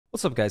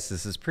What's up, guys?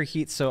 This is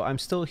Preheat. So I'm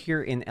still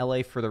here in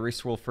LA for the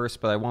Race World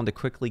First, but I wanted to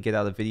quickly get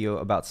out a video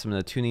about some of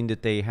the tuning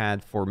that they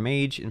had for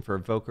Mage and for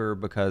Evoker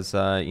because,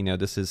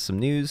 this is some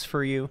news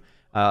for you.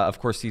 Of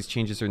course, these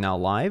changes are now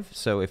live,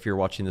 so if you're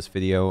watching this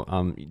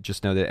video,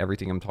 just know that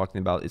everything I'm talking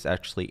about is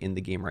actually in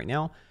the game right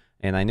now.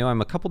 And I know I'm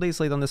a couple days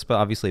late on this, but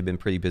obviously I've been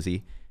pretty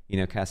busy,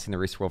 casting the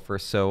Race World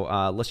First. So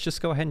let's just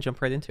go ahead and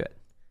jump right into it.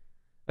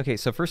 Okay,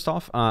 so first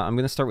off, I'm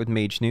going to start with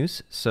Mage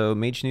News. So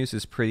Mage News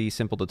is pretty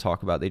simple to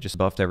talk about. They just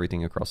buffed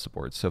everything across the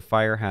board. So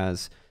Fire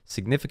has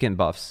significant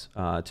buffs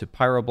to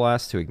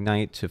Pyroblast, to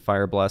Ignite, to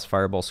Fire Blast,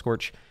 Fireball,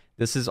 Scorch.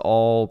 This is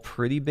all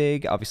pretty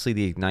big. Obviously,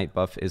 the Ignite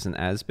buff isn't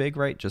as big,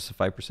 right? Just a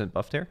 5%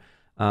 buff there.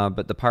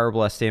 But the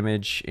Pyroblast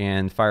damage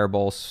and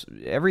Fireballs,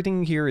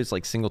 everything here is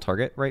like single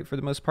target, right, for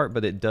the most part.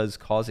 But it does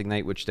cause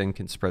Ignite, which then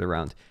can spread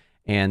around.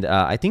 And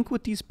I think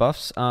with these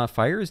buffs,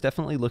 Fire is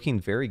definitely looking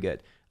very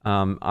good.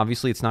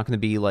 Obviously, it's not going to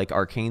be like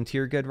Arcane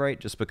tier good, right?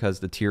 Just because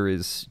the tier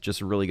is just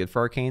really good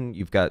for Arcane.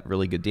 You've got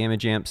really good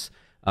damage amps.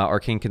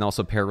 Arcane can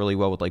also pair really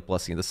well with like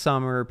Blessing of the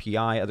Summer,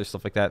 PI, other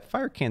stuff like that.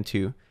 Fire can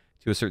too,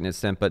 to a certain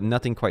extent, but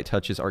nothing quite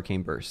touches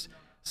Arcane Burst.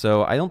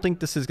 So I don't think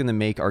this is going to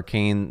make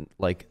Arcane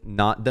like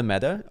not the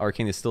meta.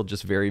 Arcane is still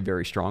just very,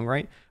 very strong,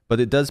 right? But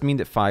it does mean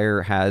that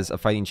Fire has a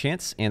fighting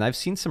chance, and I've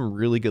seen some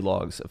really good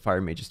logs of Fire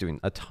Mages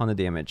doing a ton of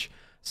damage.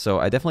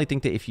 So I definitely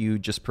think that if you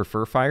just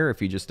prefer Fire,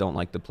 if you just don't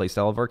like the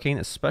playstyle of Arcane,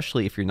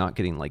 especially if you're not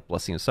getting like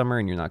Blessing of Summer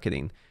and you're not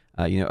getting,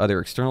 other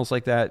externals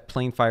like that,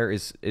 playing Fire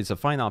is a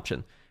fine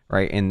option,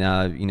 right? And,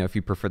 if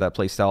you prefer that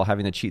playstyle,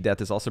 having a cheat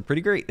death is also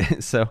pretty great.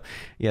 So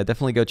yeah,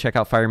 definitely go check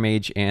out Fire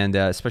Mage, and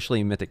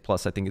especially Mythic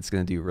Plus, I think it's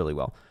going to do really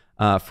well.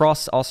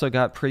 Frost also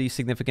got pretty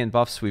significant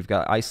buffs. We've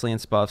got Ice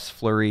Lance buffs,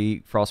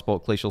 Flurry,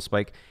 Frostbolt, Glacial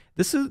Spike.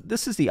 This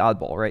is the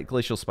oddball, right?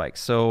 Glacial Spike.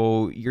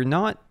 So you're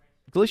not...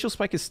 Glacial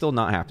Spike is still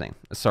not happening.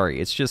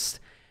 Sorry, it's just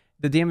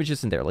the damage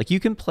isn't there. Like,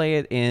 you can play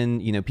it in,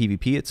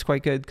 PvP, it's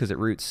quite good because it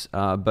roots.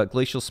 But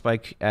Glacial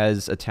Spike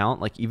as a talent,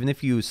 like, even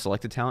if you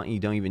select a talent and you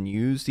don't even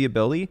use the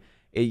ability,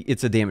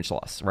 it's a damage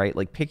loss, right?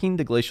 Like, picking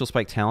the Glacial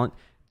Spike talent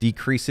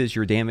decreases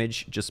your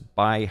damage just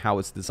by how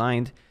it's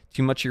designed.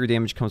 Too much of your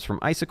damage comes from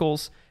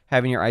Icicles.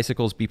 Having your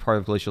Icicles be part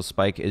of Glacial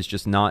Spike is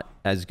just not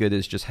as good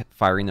as just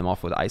firing them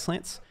off with Ice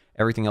Lance.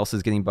 Everything else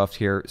is getting buffed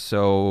here,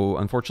 so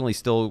unfortunately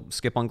still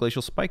skip on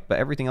Glacial Spike, but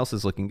everything else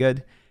is looking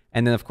good.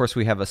 And then, of course,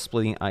 we have a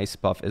Splitting Ice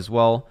buff as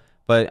well.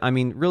 But, I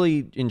mean,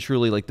 really and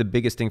truly, like, the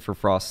biggest thing for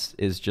Frost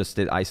is just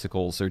that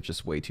Icicles are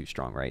just way too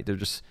strong, right?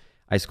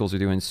 Icicles are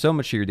doing so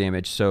much of your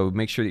damage, so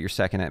make sure that you're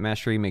stacking at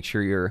Mastery. Make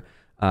sure you're,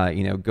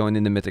 going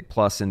into Mythic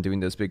Plus and doing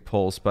those big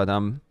pulls. But,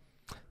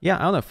 yeah,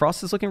 I don't know.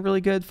 Frost is looking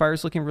really good.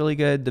 Fire's looking really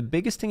good. The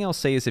biggest thing I'll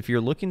say is if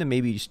you're looking to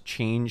maybe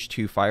change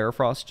to Fire or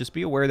Frost, just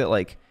be aware that,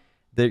 like,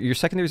 your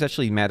secondaries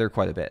actually matter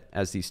quite a bit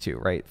as these two,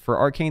 right? For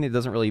Arcane, it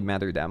doesn't really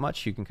matter that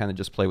much. You can kind of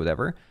just play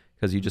whatever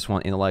because you just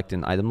want intellect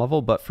and item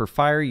level. But for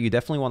Fire, you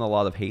definitely want a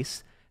lot of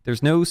haste.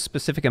 There's no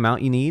specific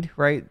amount you need,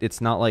 right?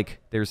 It's not like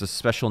there's a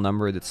special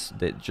number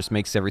that just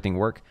makes everything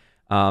work.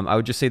 I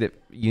would just say that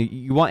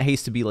you want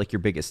haste to be like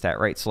your biggest stat,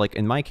 right? So like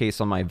in my case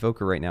on my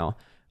Evoker right now,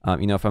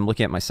 if I'm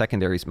looking at my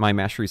secondaries, my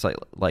mastery is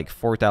like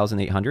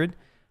 4,800.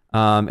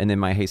 And then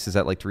my haste is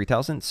at like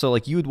 3,000. So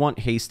like you would want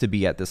haste to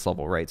be at this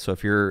level, right? So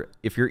if you're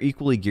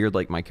equally geared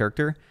like my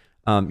character,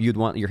 you'd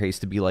want your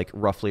haste to be like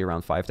roughly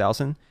around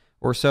 5,000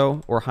 or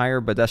so or higher.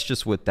 But that's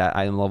just with that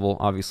item level.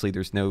 Obviously,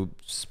 there's no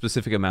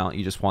specific amount.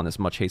 You just want as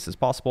much haste as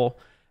possible.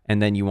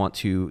 And then you want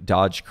to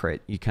dodge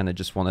crit. You kind of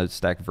just want to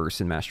stack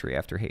verse and mastery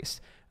after haste.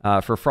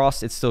 For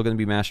Frost, it's still going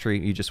to be mastery.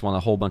 You just want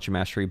a whole bunch of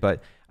mastery.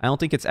 But I don't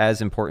think it's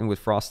as important with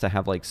Frost to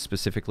have like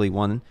specifically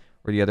one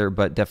or the other,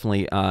 but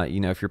definitely,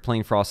 if you're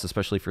playing Frost,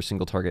 especially for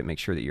single target, make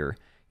sure that you're,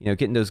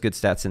 getting those good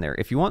stats in there.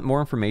 If you want more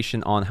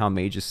information on how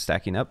Mage is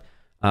stacking up,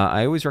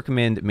 I always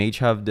recommend Mage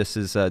Hub. This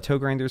is Toe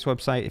Grinder's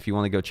website. If you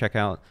want to go check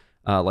out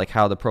like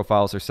how the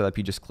profiles are set up,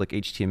 you just click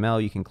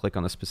HTML. You can click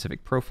on a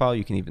specific profile.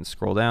 You can even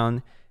scroll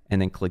down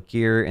and then click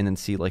gear and then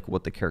see like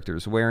what the character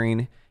is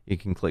wearing. You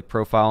can click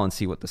profile and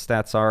see what the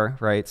stats are,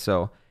 right?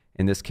 So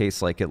in this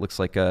case, like it looks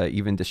like a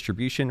even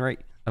distribution, right,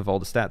 of all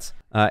the stats.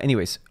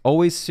 Anyways,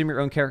 always sim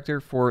your own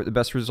character for the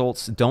best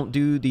results. Don't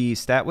do the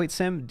stat weight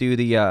sim. Do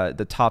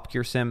the top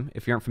gear sim.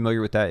 If you aren't familiar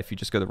with that, if you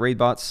just go to raid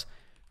bots,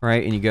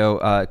 right, and you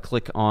go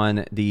click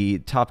on the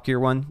top gear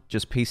one,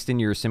 just paste in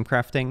your sim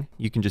crafting.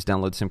 You can just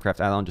download SimCraft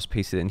add-on, just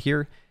paste it in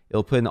here.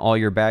 It'll put in all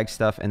your bag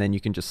stuff, and then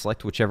you can just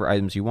select whichever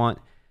items you want,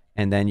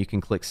 and then you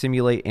can click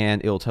simulate,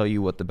 and it'll tell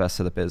you what the best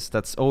setup is.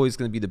 That's always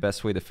going to be the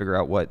best way to figure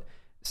out what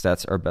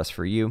stats are best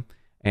for you.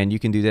 And you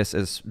can do this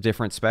as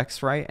different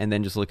specs, right? And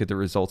then just look at the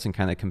results and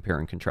kind of compare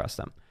and contrast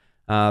them.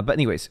 But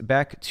anyways,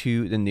 back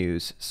to the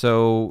news.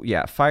 So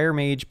yeah, Fire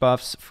Mage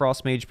buffs,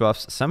 Frost Mage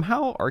buffs.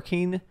 Somehow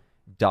Arcane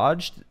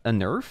dodged a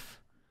nerf.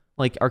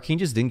 Like Arcane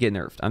just didn't get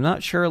nerfed. I'm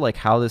not sure like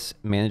how this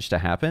managed to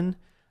happen.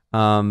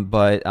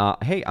 But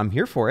hey, I'm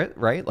here for it,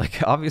 right?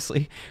 Like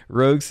obviously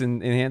Rogues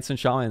and Enhancement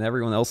Shaman and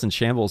everyone else in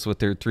shambles with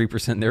their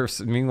 3%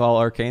 nerfs. Meanwhile,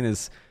 Arcane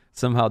is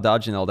somehow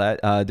dodging all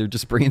that. They're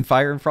just bringing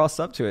Fire and Frost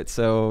up to it.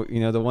 So,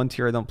 the one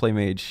tier I don't play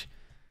Mage,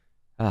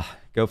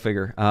 Go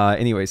figure.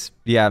 Anyways,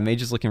 yeah,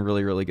 Mage is looking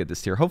really, really good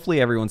this tier. Hopefully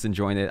everyone's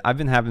enjoying it. I've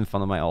been having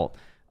fun on my ult.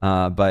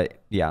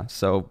 But yeah,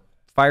 so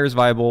Fire is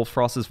viable,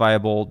 Frost is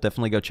viable.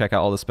 Definitely go check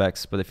out all the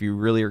specs. But if you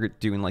really are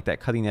doing like that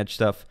cutting edge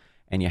stuff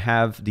and you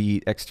have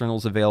the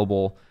externals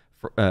available,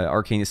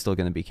 Arcane is still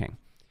going to be king.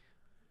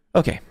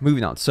 Okay,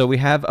 moving on. So we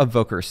have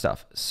Evoker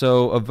stuff.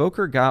 So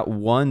Evoker got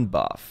one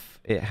buff.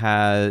 It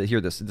had,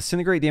 here this,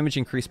 disintegrate damage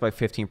increased by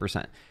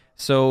 15%.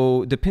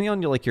 So depending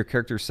on your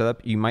character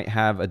setup, you might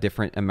have a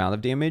different amount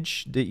of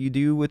damage that you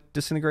do with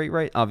disintegrate,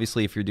 right?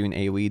 Obviously, if you're doing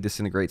AoE,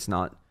 disintegrate's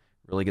not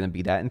really going to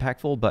be that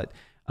impactful, but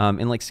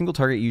in like single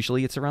target,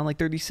 usually it's around like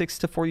 36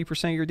 to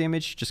 40% of your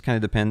damage. Just kind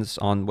of depends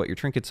on what your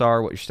trinkets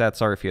are, what your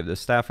stats are, if you have the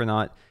staff or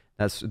not.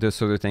 That's those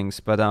sort of things.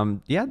 But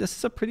yeah, this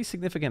is a pretty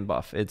significant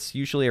buff. It's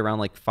usually around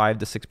like 5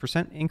 to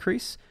 6%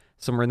 increase,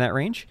 somewhere in that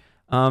range.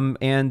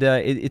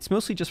 It's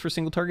mostly just for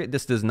single target.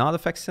 This does not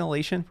affect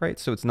Scintillation, right?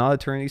 So it's not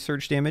Eternity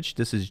Surge damage.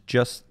 This is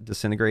just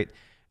Disintegrate.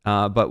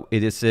 But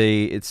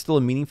it's still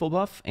a meaningful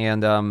buff,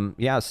 and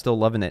yeah, still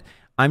loving it.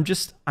 I'm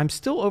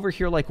still over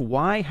here like,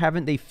 why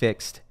haven't they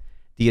fixed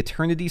the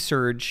Eternity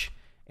Surge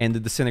and the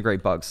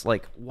Disintegrate bugs?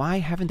 Like, why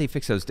haven't they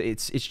fixed those?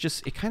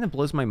 It kind of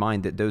blows my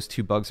mind that those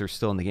two bugs are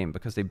still in the game,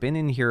 because they've been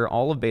in here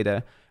all of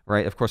beta,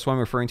 right? Of course, what I'm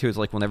referring to is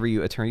like whenever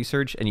you Eternity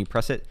Surge and you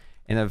press it,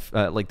 and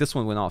like this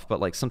one went off, but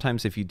like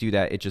sometimes if you do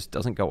that, it just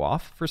doesn't go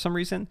off for some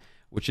reason,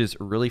 which is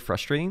really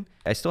frustrating.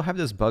 I still have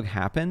this bug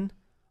happen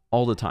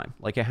all the time.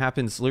 Like, it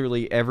happens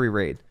literally every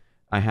raid.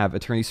 I have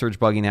Eternity Surge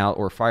bugging out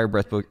or Fire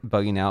Breath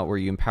bugging out, where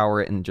you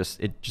empower it and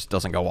it just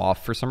doesn't go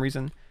off for some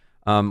reason.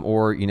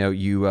 Or, you know,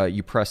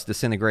 you press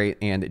Disintegrate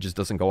and it just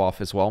doesn't go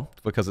off as well,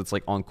 because it's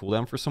like on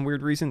cooldown for some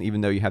weird reason,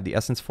 even though you have the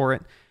essence for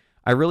it.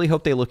 I really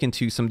hope they look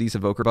into some of these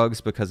Evoker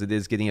bugs, because it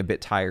is getting a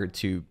bit tired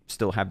to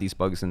still have these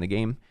bugs in the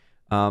game.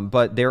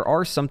 But there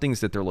are some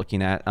things that they're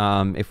looking at.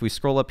 If we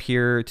scroll up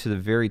here to the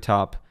very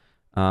top,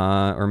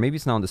 or maybe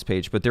it's not on this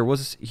page, but there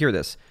was, here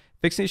this.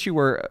 Fix an issue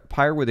where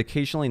Pyre would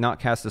occasionally not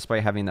cast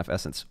despite having enough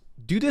essence.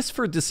 Do this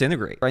for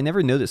Disintegrate. I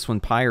never noticed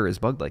when Pyre is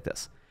bugged like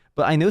this,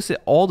 but I notice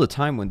it all the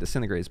time when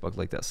Disintegrate is bugged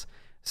like this.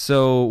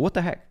 So what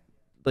the heck?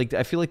 Like,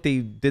 I feel like they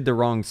did the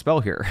wrong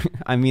spell here.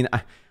 I mean,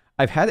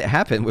 I've had it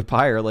happen with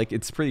Pyre. Like,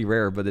 it's pretty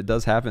rare, but it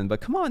does happen.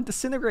 But come on,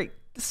 Disintegrate.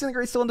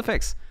 Disintegrate's still in the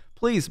fix.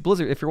 Please,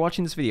 Blizzard, if you're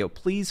watching this video,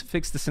 please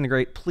fix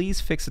Disintegrate. Please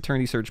fix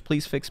Eternity Surge.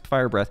 Please fix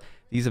Fire Breath.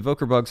 These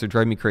Evoker bugs are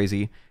driving me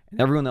crazy, and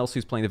everyone else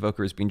who's playing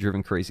Evoker is being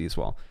driven crazy as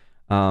well.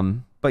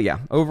 But yeah,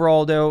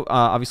 overall though,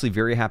 obviously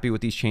very happy with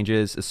these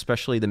changes,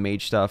 especially the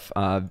Mage stuff.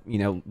 You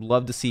know,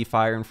 love to see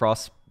Fire and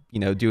Frost, you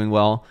know, doing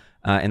well.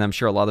 And I'm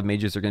sure a lot of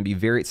mages are going to be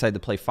very excited to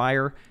play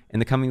Fire in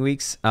the coming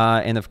weeks.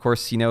 And of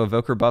course, you know,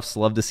 Evoker buffs,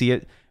 love to see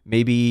it.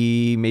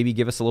 Maybe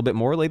give us a little bit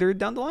more later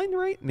down the line,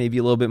 right? Maybe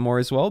a little bit more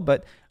as well.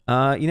 But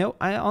you know,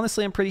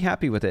 I'm pretty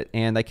happy with it,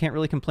 and I can't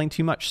really complain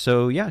too much.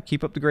 So yeah,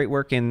 keep up the great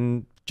work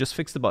and just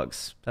fix the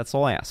bugs. That's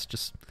all I ask.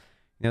 Just,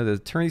 you know, the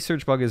Eternity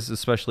Surge bug is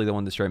especially the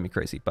one that's driving me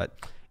crazy. But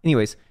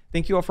anyways,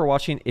 thank you all for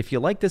watching. If you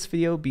like this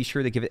video, be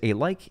sure to give it a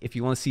like. If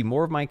you want to see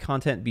more of my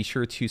content, be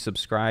sure to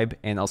subscribe,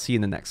 and I'll see you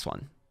in the next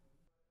one.